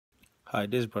Hi,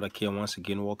 this is Brother K. Once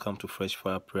again, welcome to Fresh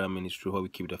Fire Prayer Ministry, where we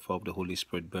keep the fire of the Holy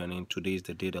Spirit burning. Today is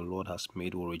the day the Lord has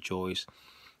made. We'll rejoice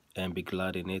and be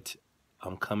glad in it.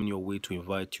 I'm coming your way to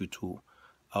invite you to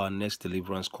our next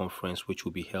Deliverance Conference, which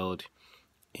will be held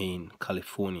in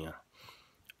California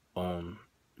on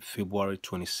February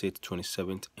 26th,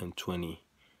 27th, and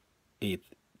 28th.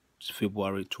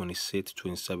 February 26th,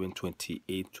 27th,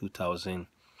 28th,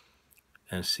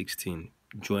 2016.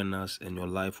 Join us and your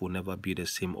life will never be the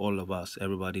same. All of us,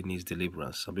 everybody needs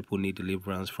deliverance. Some people need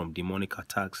deliverance from demonic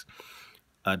attacks.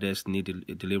 Others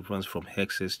need deliverance from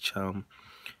hexes, charm,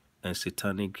 and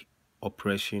satanic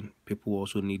oppression. People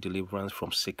also need deliverance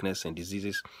from sickness and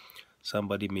diseases.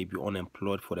 Somebody may be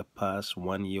unemployed for the past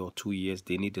 1 year or 2 years.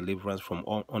 They need deliverance from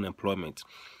unemployment.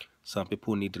 Some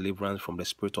people need deliverance from the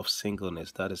spirit of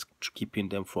singleness that is keeping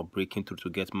them from breaking through to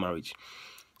get marriage.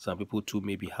 Some people too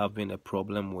may be having a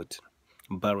problem with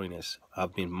barrenness.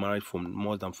 Have been married for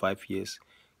more than 5 years,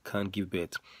 can't give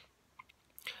birth.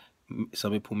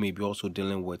 Some people may be also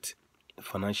dealing with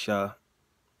financial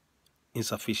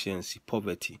insufficiency,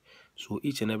 poverty. So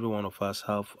each and every one of us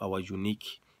have our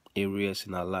unique areas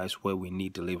in our lives where we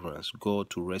need deliverance. God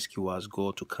to rescue us,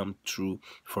 God to come through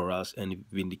for us and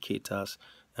vindicate us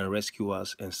and rescue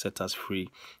us and set us free.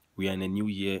 We are in a new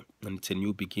year and it's a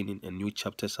new beginning and new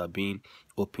chapters are being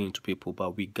opened to people,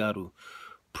 but we got to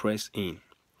press in.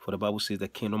 For the Bible says the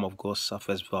kingdom of God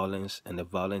suffers violence and the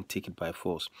violent take it by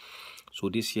force. So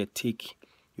this year, take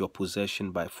your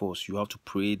possession by force. You have to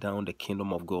pray down the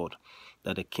kingdom of God,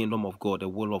 that the kingdom of God, the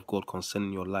will of God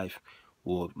concerning your life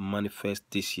will manifest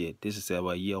this year. This is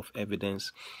our year of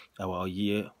evidence, our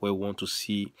year where we want to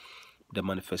see the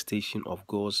manifestation of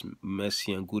God's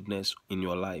mercy and goodness in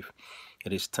your life.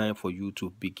 It is time for you to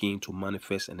begin to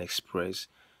manifest and express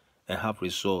and have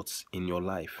results in your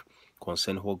life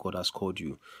concerning what God has called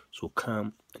you. So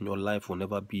come and your life will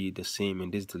never be the same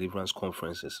in these deliverance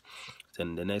conferences.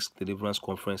 Then the next deliverance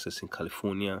conference is in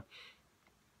California,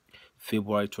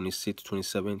 February 26th,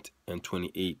 27th, and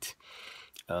 28th.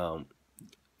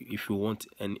 If you want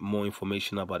any more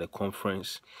information about the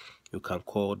conference, you can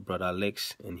call Brother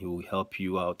Alex and he will help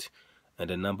you out. And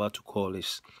the number to call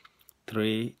is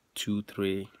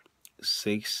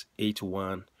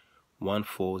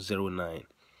 323-681-1409.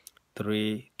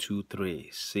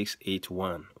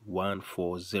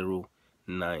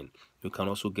 323-681-1409. You can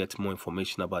also get more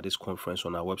information about this conference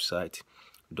on our website,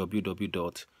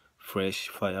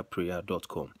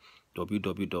 www.freshfireprayer.com.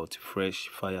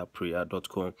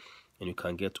 www.freshfireprayer.com, and you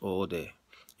can get all the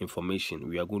information.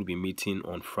 We are going to be meeting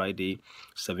on Friday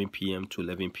 7 p.m. to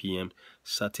 11 p.m.,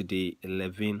 Saturday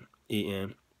 11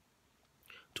 a.m.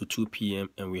 to 2 p.m.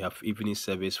 and we have evening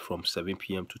service from 7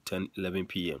 p.m. to 11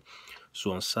 p.m.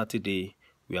 So on Saturday,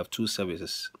 we have two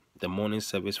services. The morning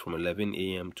service from 11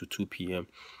 a.m. to 2 p.m.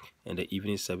 and the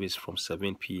evening service from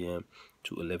 7 p.m.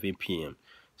 to 11 p.m.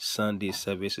 Sunday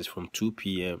service is from 2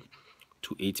 p.m.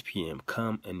 to 8 p.m.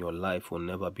 Come and your life will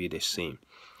never be the same.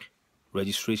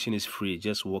 Registration is free.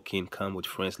 Just walk in, come with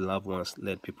friends, loved ones,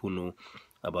 let people know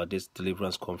about this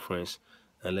deliverance conference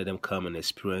and let them come and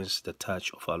experience the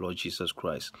touch of our Lord Jesus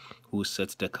Christ, who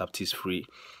sets the captives free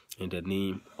in the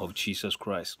name of Jesus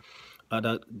Christ.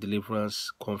 Other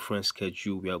deliverance conference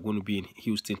schedule, we are going to be in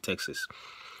Houston, Texas.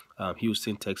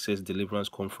 Houston, Texas deliverance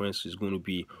conference is going to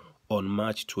be on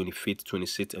March 25th,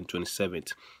 26th, and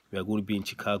 27th. We are going to be in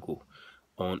Chicago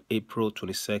on April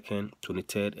 22nd,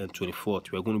 23rd, and 24th.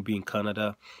 We are going to be in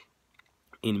Canada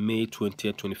in May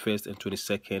 20th, 21st, and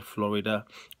 22nd, Florida,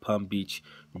 Palm Beach,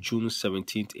 June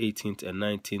 17th, 18th, and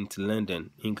 19th,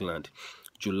 London, England,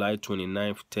 July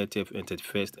 29th, 30th, and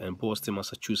 31st, and Boston,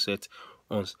 Massachusetts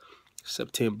on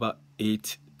September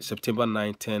 8th, September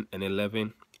 9th, 10th, and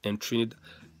 11th, and Trinidad.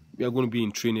 We are going to be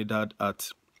in Trinidad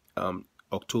at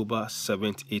October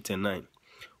 7th, 8th, and 9th.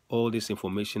 All this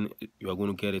information, you are going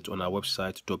to get it on our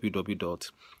website,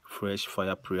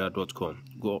 www.freshfireprayer.com.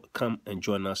 Go, come and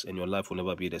join us and your life will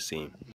never be the same.